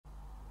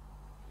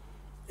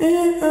You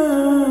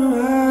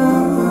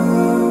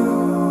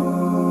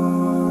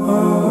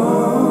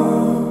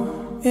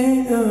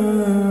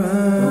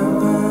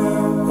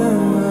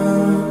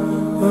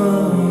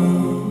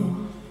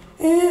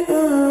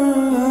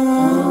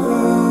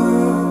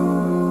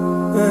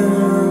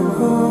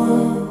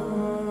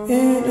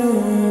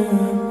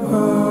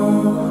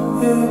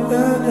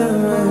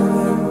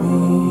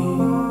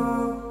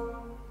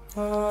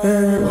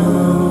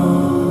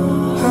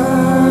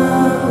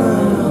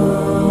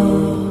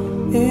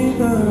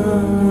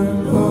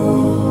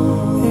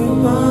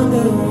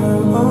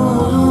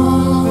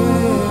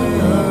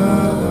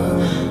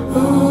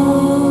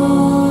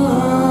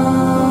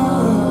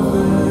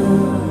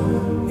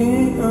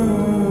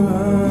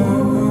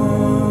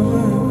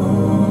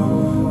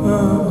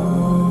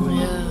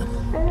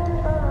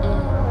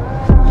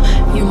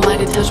might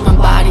have touched my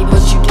body,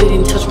 but you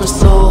didn't touch my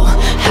soul.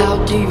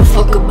 How do you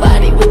fuck a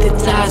body with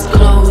its eyes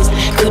closed?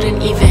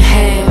 Couldn't even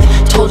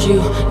have told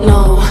you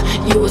no.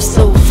 You were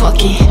so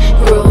fucking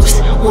gross.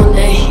 One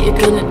day you're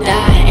gonna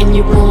die and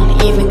you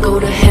won't even go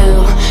to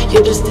hell.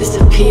 You'll just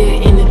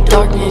disappear in the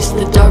darkness,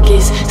 the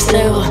darkest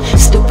cell.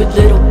 Stupid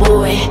little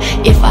boy,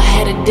 if I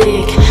had a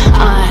dick,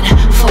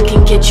 I'd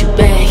fucking get you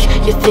back.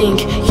 You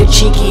think you're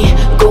cheeky?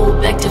 Go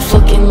back to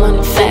fucking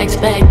London facts,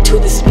 back to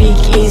the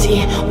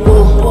speakeasy.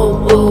 Whoa, whoa,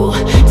 whoa,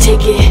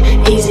 take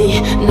it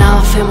easy.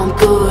 Nah, fam, I'm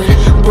good,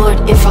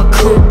 but if I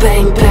could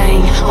bang,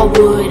 bang, I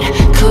would.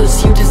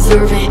 Cause you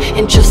deserve it,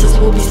 and justice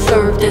will be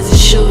served as it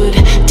should.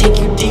 Take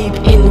you deep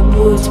in the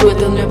woods where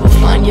they'll never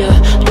find ya.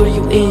 Lure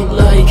you in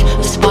like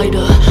a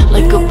spider,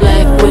 like a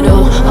black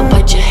widow. I'll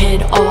bite your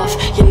head off,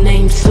 your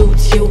name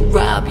suits you.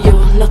 Rob,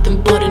 you're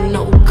nothing but a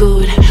no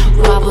good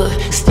robber,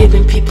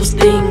 stealing people's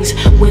things.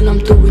 When I'm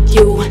through with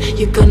you,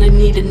 you're gonna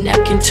need a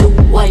napkin to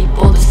wipe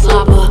all the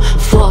slobber.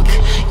 Fuck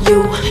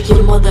you,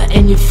 your mother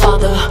and your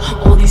father,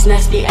 all these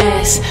nasty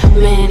ass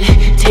men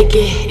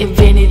taking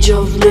advantage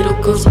of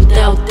little girls.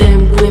 Without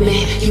them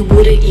women, you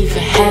wouldn't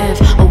even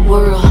have a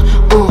world.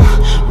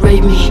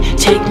 Rape me,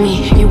 take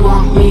me, you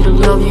want me to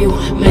love you,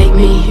 make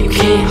me. You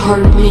can't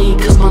hurt me,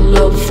 cause my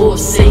love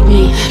forsake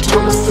me.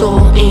 Turn my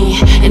soul in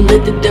and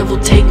let the devil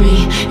take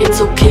me. It's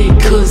okay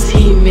cause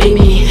he made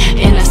me,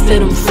 and I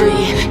set him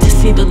free to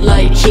see the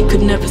light he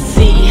could never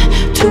see.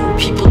 Two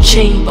people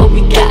chained, but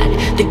we got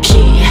the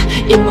key.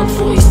 In my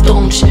voice,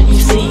 don't you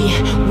see?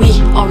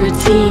 We are a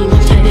team.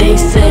 They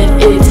said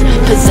it's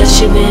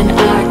possession and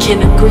I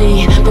can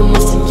agree, but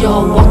most of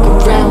y'all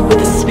walk around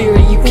with a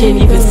spirit you can't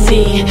even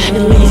see.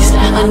 At least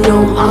I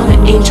know I'm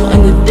an angel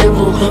and the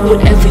devil,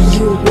 whatever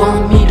you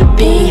want me to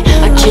be.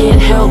 I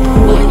can't help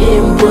who I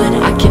am, but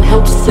I can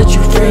help to set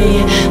you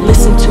free.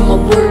 Listen to my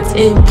words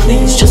and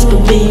please just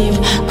believe.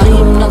 I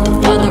am not the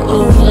father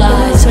of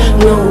lies,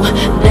 no,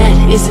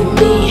 that isn't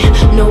me.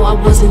 No, I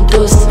wasn't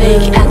the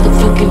snake at the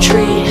fucking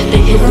tree.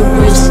 They hid the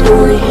real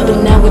story,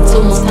 but now it's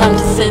almost time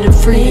to set it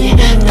free.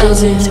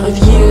 Thousands of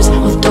years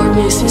of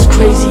darkness is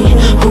crazy.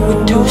 Who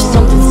would do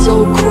something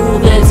so cruel?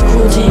 That's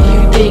cruelty.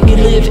 You think you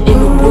live in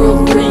a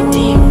world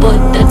 3D, but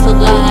that's a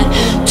lie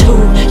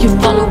too. You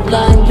follow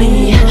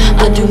blindly.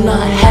 I do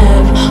not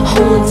have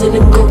horns and a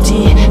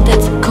goatee.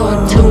 That's a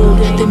cartoon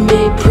they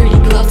made pretty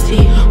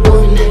glossy.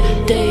 One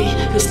day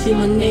you'll see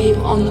my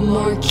name on the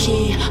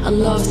marquee. I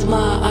lost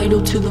my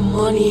idol to the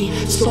money,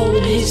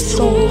 sold his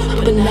soul,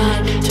 but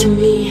not to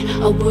me.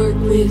 I work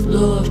with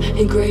love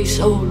and grace,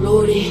 oh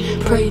Lordy.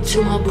 Pray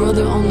to my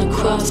brother on the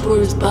cross for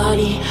his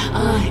body.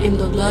 I am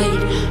the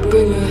light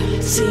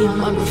bringer. See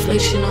my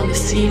reflection on the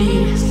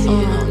CD. See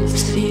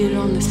it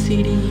on the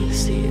CD.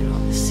 See it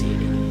on the CD.